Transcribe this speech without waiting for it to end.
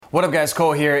What up guys,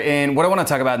 Cole here, and what I want to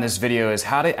talk about in this video is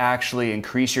how to actually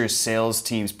increase your sales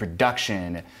team's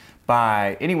production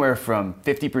by anywhere from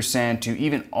 50% to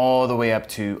even all the way up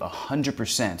to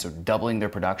 100%, so doubling their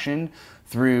production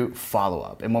through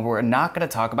follow-up. And what we're not going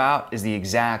to talk about is the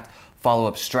exact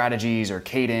follow-up strategies or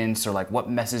cadence or like what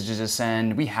messages to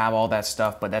send. We have all that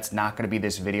stuff, but that's not going to be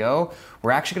this video.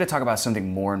 We're actually going to talk about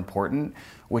something more important,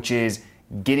 which is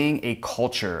getting a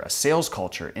culture, a sales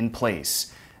culture in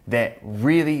place that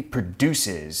really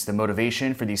produces the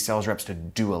motivation for these sales reps to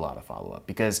do a lot of follow-up,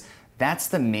 because that's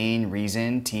the main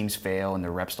reason teams fail and the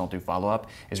reps don't do follow-up,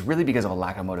 is really because of a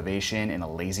lack of motivation and a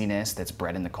laziness that's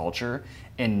bred in the culture,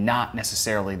 and not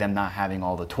necessarily them not having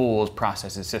all the tools,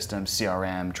 processes, systems,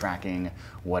 CRM, tracking,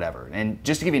 whatever. And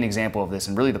just to give you an example of this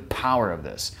and really the power of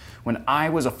this, when I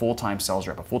was a full-time sales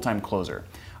rep, a full-time closer,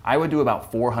 I would do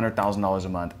about $400,000 a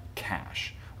month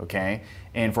cash. Okay,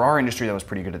 and for our industry, that was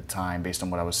pretty good at the time based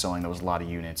on what I was selling. There was a lot of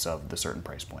units of the certain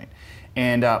price point.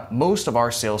 And most of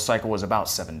our sales cycle was about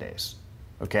 7 days.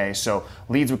 Okay, so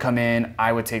leads would come in,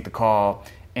 I would take the call,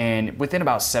 and within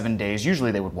about 7 days, usually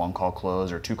they would 1 call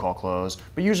close or 2 call close,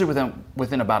 but usually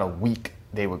within about a week,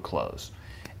 they would close.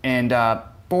 And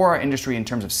for our industry in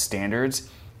terms of standards,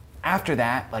 after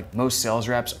that, like most sales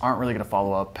reps aren't really gonna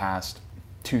follow up past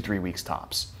 2-3 weeks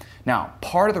tops. Now,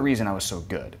 part of the reason I was so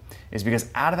good is because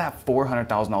out of that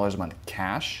 $400,000 a month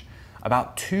cash,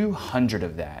 about 200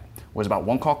 of that was about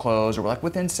 1 call close or like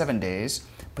within 7 days,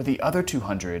 but the other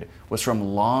 200 was from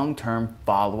long-term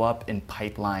follow-up and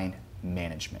pipeline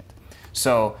management.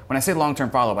 So when I say long-term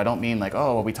follow-up, I don't mean like,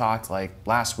 oh, well, we talked like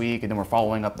last week and then we're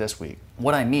following up this week.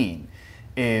 What I mean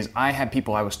is I had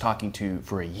people I was talking to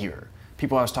for a year,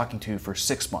 people I was talking to for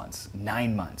 6 months,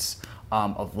 9 months,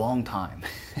 a long time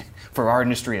for our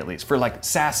industry at least. For like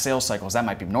SaaS sales cycles, that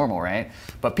might be normal, right?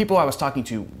 But people I was talking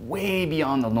to way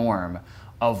beyond the norm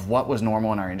of what was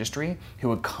normal in our industry who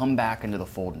would come back into the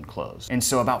fold and close. And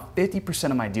so about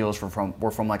 50% of my deals were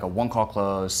from like a 1 call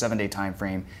close, 7-day time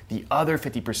frame. The other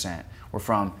 50% were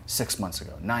from 6 months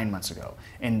ago, 9 months ago,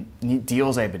 and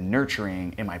deals I've been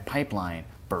nurturing in my pipeline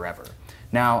forever.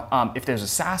 Now, if there's a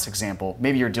SaaS example,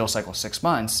 maybe your deal cycle is 6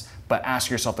 months, but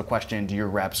ask yourself the question, do your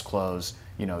reps close,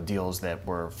 deals that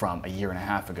were from a year and a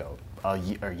half ago, a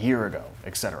year ago,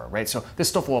 et cetera, right? So this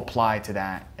stuff will apply to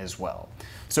that as well.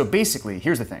 So basically,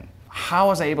 here's the thing. How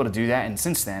was I able to do that? And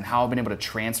since then, how I've been able to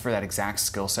transfer that exact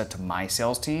skill set to my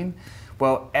sales team?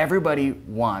 Well, everybody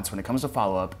wants, when it comes to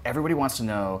follow-up, everybody wants to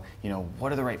know,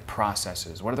 what are the right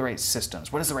processes? What are the right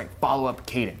systems? What is the right follow-up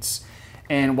cadence?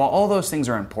 And while all those things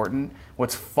are important,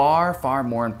 what's far, far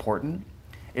more important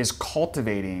is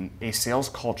cultivating a sales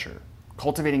culture,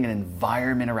 cultivating an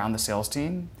environment around the sales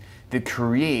team that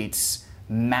creates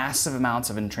massive amounts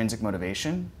of intrinsic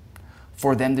motivation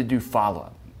for them to do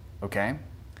follow-up, okay?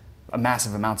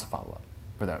 Massive amounts of follow-up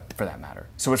for that matter.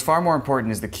 So what's far more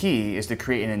important is the key is to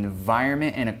create an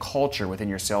environment and a culture within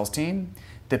your sales team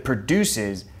that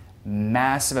produces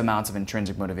massive amounts of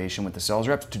intrinsic motivation with the sales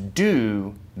reps to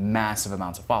do massive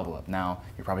amounts of follow-up. Now,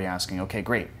 you're probably asking, okay,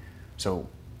 great. So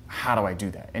how do I do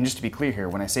that? And just to be clear here,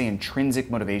 when I say intrinsic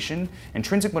motivation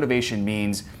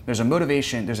means there's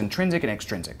intrinsic and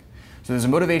extrinsic. So there's a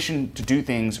motivation to do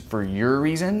things for your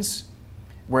reasons,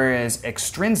 whereas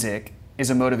extrinsic is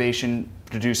a motivation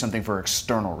to do something for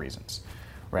external reasons,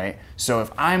 right? So if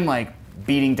I'm like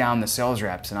beating down the sales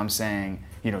reps and I'm saying,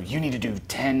 you need to do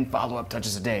 10 follow-up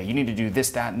touches a day. You need to do this,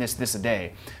 that, and this a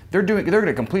day. They're going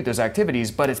to complete those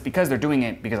activities, but it's because they're doing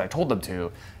it because I told them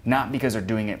to, not because they're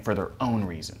doing it for their own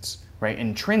reasons, right?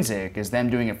 Intrinsic is them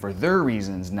doing it for their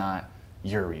reasons, not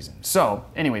your reasons. So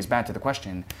anyways, back to the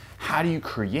question, how do you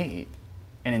create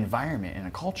an environment and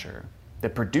a culture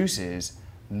that produces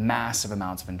massive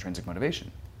amounts of intrinsic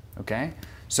motivation, okay?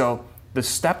 So the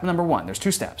step number one, there's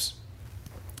 2 steps.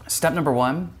 Step number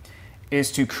 1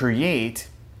 is to create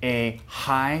a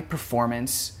high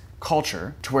performance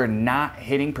culture to where not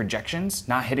hitting projections,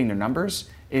 not hitting their numbers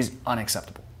is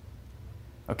unacceptable.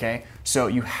 Okay? So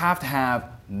you have to have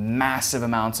massive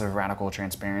amounts of radical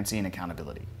transparency and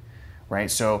accountability, right?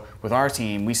 So with our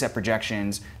team, we set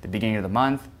projections the beginning of the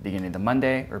month, beginning of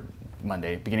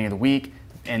the beginning of the week,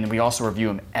 and we also review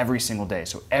them every single day.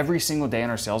 So every single day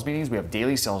in our sales meetings, we have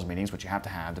daily sales meetings, which you have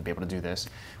to be able to do this.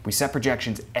 We set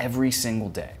projections every single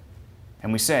day.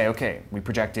 And we say, okay, we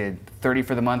projected 30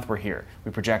 for the month, we're here.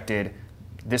 We projected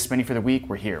this many for the week,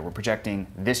 we're here. We're projecting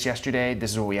this yesterday,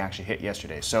 this is what we actually hit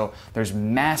yesterday. So there's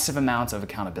massive amounts of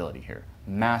accountability here,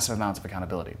 massive amounts of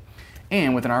accountability.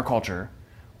 And within our culture,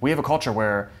 we have a culture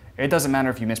where it doesn't matter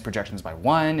if you miss projections by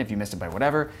 1, if you missed it by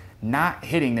whatever, not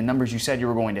hitting the numbers you said you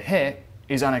were going to hit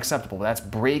is unacceptable. That's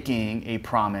breaking a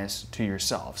promise to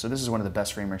yourself. So this is one of the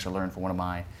best frameworks I learned from one of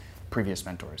my previous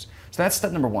mentors. So that's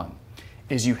step number one,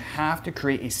 is you have to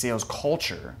create a sales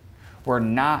culture where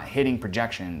not hitting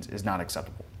projections is not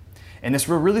acceptable. And this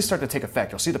will really start to take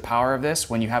effect. You'll see the power of this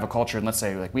when you have a culture, and let's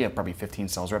say like we have probably 15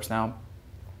 sales reps now,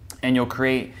 and you'll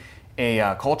create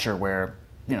a culture where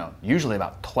usually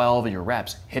about 12 of your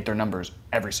reps hit their numbers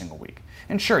every single week.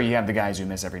 And sure, you have the guys who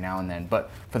miss every now and then, but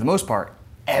for the most part,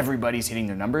 everybody's hitting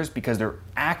their numbers because they're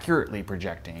accurately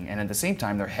projecting, and at the same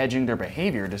time, they're hedging their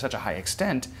behavior to such a high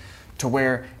extent to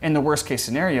where, in the worst case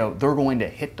scenario, they're going to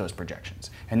hit those projections.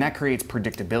 And that creates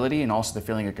predictability and also the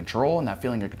feeling of control, and that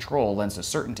feeling of control lends to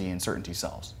certainty, and certainty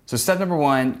sells. So step number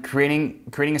one, creating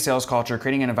a sales culture,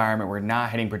 creating an environment where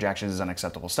not hitting projections is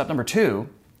unacceptable. Step number two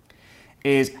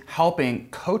is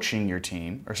coaching your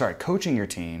team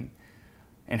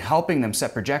and helping them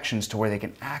set projections to where they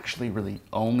can actually really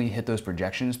only hit those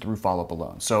projections through follow-up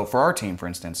alone. So for our team, for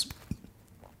instance,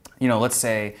 let's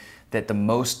say that the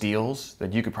most deals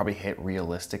that you could probably hit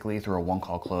realistically through a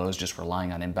one-call close, just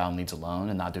relying on inbound leads alone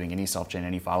and not doing any self-gen,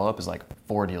 any follow-up, is like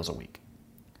 4 deals a week.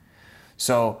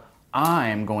 So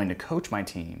I'm going to coach my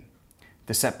team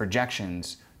to set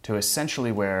projections to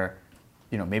essentially where,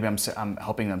 maybe I'm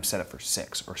helping them set it for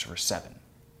 6 or for 7.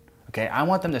 Okay, I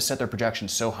want them to set their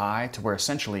projections so high to where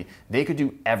essentially they could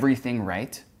do everything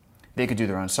right. They could do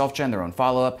their own self-gen, their own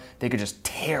follow-up. They could just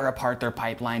tear apart their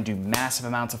pipeline, do massive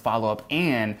amounts of follow-up,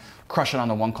 and crush it on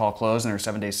the one-call close in their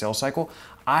 7-day sales cycle.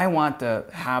 I want to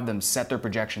have them set their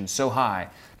projections so high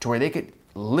to where they could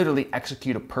literally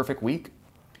execute a perfect week,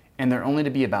 and there only to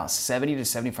be about 70 to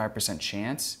 75%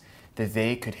 chance that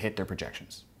they could hit their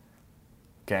projections.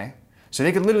 Okay? So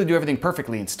they could literally do everything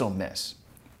perfectly and still miss.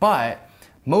 But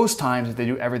most times, if they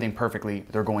do everything perfectly,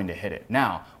 they're going to hit it.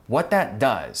 Now, what that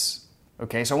does,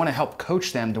 okay, so I want to help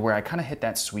coach them to where I kind of hit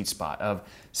that sweet spot of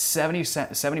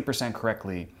 70%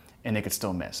 correctly and they could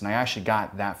still miss. And I actually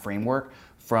got that framework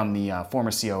from the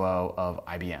former COO of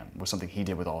IBM, was something he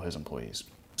did with all his employees.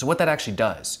 So what that actually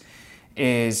does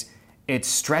is it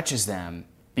stretches them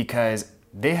because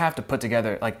they have to put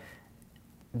together,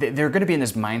 they're going to be in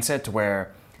this mindset to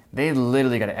where they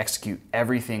literally got to execute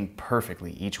everything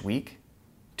perfectly each week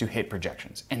to hit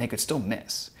projections, and they could still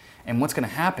miss. And what's going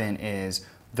to happen is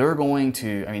they're going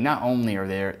to, not only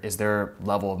is their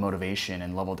level of motivation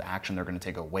and level of action, they're going to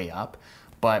take a way up,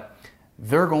 but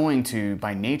they're going to,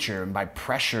 by nature and by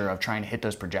pressure of trying to hit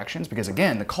those projections, because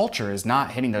again, the culture is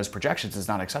not hitting those projections is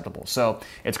not acceptable. So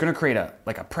it's going to create a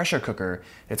pressure cooker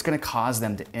that's going to cause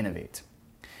them to innovate.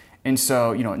 And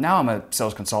so, now I'm a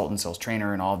sales consultant, sales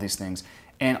trainer, and all of these things.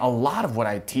 And a lot of what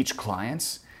I teach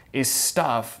clients is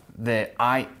stuff that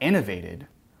I innovated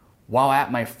while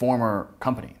at my former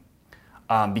company,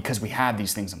 because we had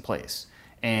these things in place.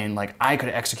 And I could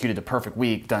have executed the perfect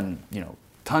week, done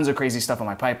tons of crazy stuff on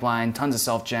my pipeline, tons of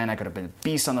self-gen. I could have been a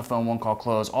beast on the phone, one-call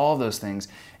close, all of those things,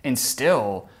 and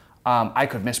still I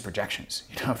could miss projections.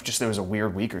 If just there was a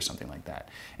weird week or something like that.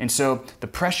 And so the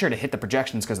pressure to hit the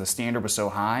projections because the standard was so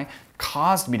high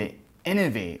caused me to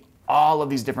innovate all of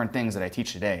these different things that I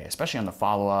teach today, especially on the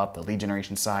follow-up, the lead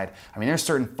generation side. There's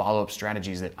certain follow-up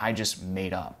strategies that I just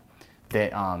made up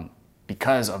that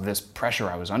because of this pressure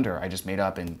I was under, I just made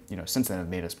up, and since then have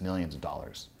made us millions of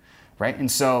dollars, right? And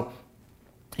so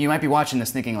you might be watching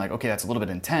this thinking okay, that's a little bit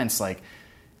intense,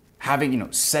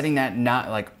 having, setting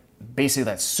that basically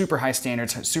that super high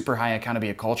standards, super high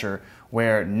accountability culture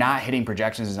where not hitting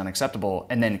projections is unacceptable,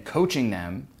 and then coaching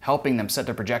them, helping them set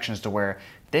their projections to where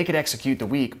they could execute the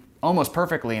week almost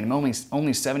perfectly and only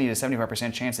 70 to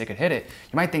 75% chance they could hit it.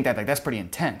 You might think that that's pretty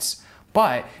intense,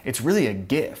 but it's really a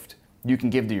gift you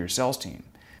can give to your sales team.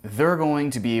 They're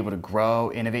going to be able to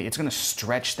grow, innovate. It's going to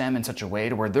stretch them in such a way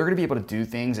to where they're going to be able to do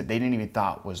things that they didn't even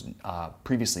thought was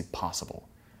previously possible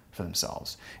for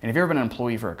themselves. And if you've ever been an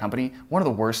employee for a company, one of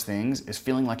the worst things is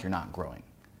feeling like you're not growing,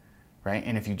 right?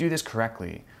 And if you do this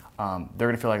correctly, they're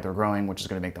going to feel like they're growing, which is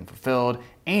going to make them fulfilled.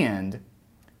 And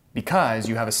because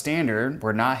you have a standard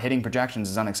where not hitting projections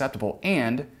is unacceptable,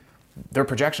 and their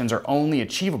projections are only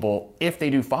achievable if they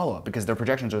do follow-up, because their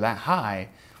projections are that high,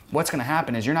 what's going to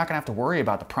happen is you're not going to have to worry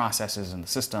about the processes and the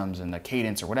systems and the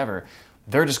cadence or whatever.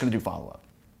 They're just going to do follow-up,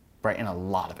 right? And a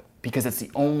lot of it, because it's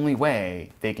the only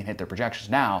way they can hit their projections.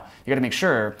 Now, you got to make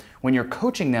sure when you're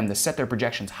coaching them to set their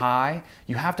projections high,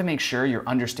 you have to make sure you're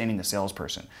understanding the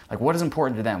salesperson. What is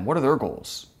important to them? What are their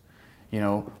goals?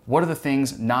 What are the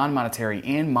things non-monetary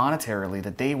and monetarily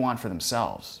that they want for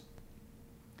themselves?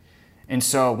 And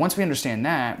so once we understand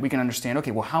that, we can understand,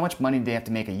 okay, well, how much money do they have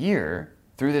to make a year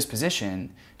through this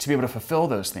position to be able to fulfill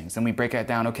those things? Then we break that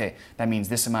down, okay, that means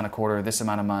this amount a quarter, this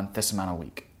amount a month, this amount a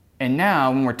week. And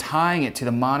now when we're tying it to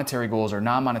the monetary goals or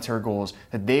non-monetary goals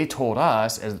that they told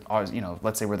us as,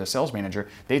 let's say we're the sales manager,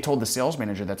 they told the sales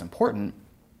manager that's important.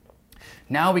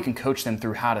 Now we can coach them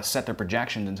through how to set their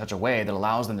projections in such a way that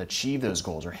allows them to achieve those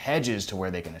goals or hedges to where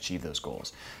they can achieve those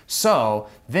goals. So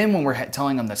then when we're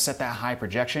telling them to set that high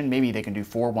projection, maybe they can do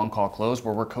 4 one-call close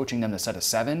where we're coaching them to set a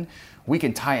 7, we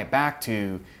can tie it back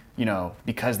to,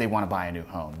 because they want to buy a new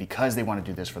home, because they want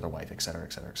to do this for their wife, et cetera,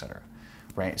 et cetera, et cetera.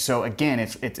 Right? So again,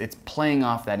 it's playing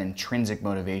off that intrinsic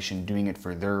motivation, doing it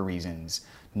for their reasons,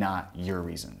 not your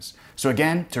reasons. So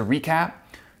again, to recap,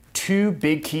 2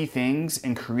 big key things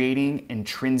in creating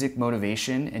intrinsic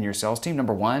motivation in your sales team.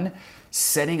 Number 1,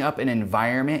 setting up an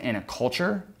environment and a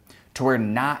culture to where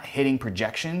not hitting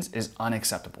projections is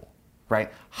unacceptable,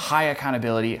 right? High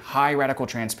accountability, high radical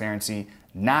transparency,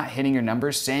 not hitting your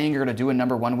numbers, saying you're gonna do a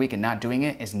number one week and not doing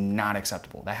it is not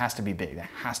acceptable. That has to be big, that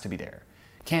has to be there.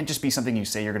 Can't just be something you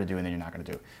say you're gonna do and then you're not gonna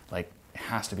do. Like, it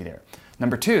has to be there.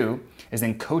 Number 2 is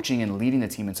then coaching and leading the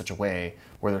team in such a way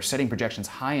where they're setting projections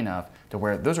high enough to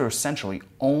where those are essentially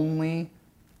only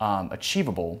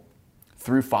achievable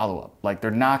through follow-up. Like,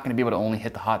 they're not gonna be able to only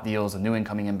hit the hot deals, the new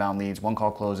incoming inbound leads,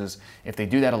 one-call closes. If they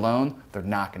do that alone, they're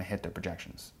not gonna hit their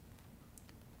projections,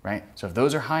 right? So if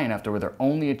those are high enough to where they're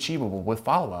only achievable with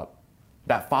follow-up,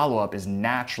 that follow-up is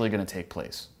naturally gonna take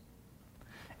place.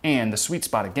 And the sweet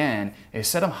spot, again, is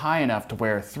set them high enough to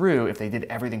where through, if they did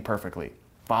everything perfectly,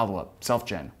 follow-up,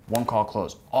 self-gen, one-call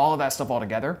close, all of that stuff all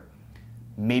together,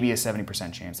 maybe a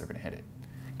 70% chance they're gonna hit it.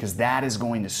 Because that is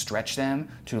going to stretch them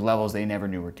to levels they never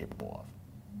knew were capable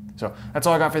of. So that's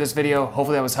all I got for this video.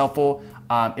 Hopefully that was helpful.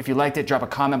 If you liked it, drop a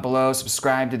comment below,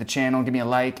 subscribe to the channel, give me a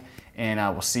like, and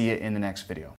we'll see you in the next video.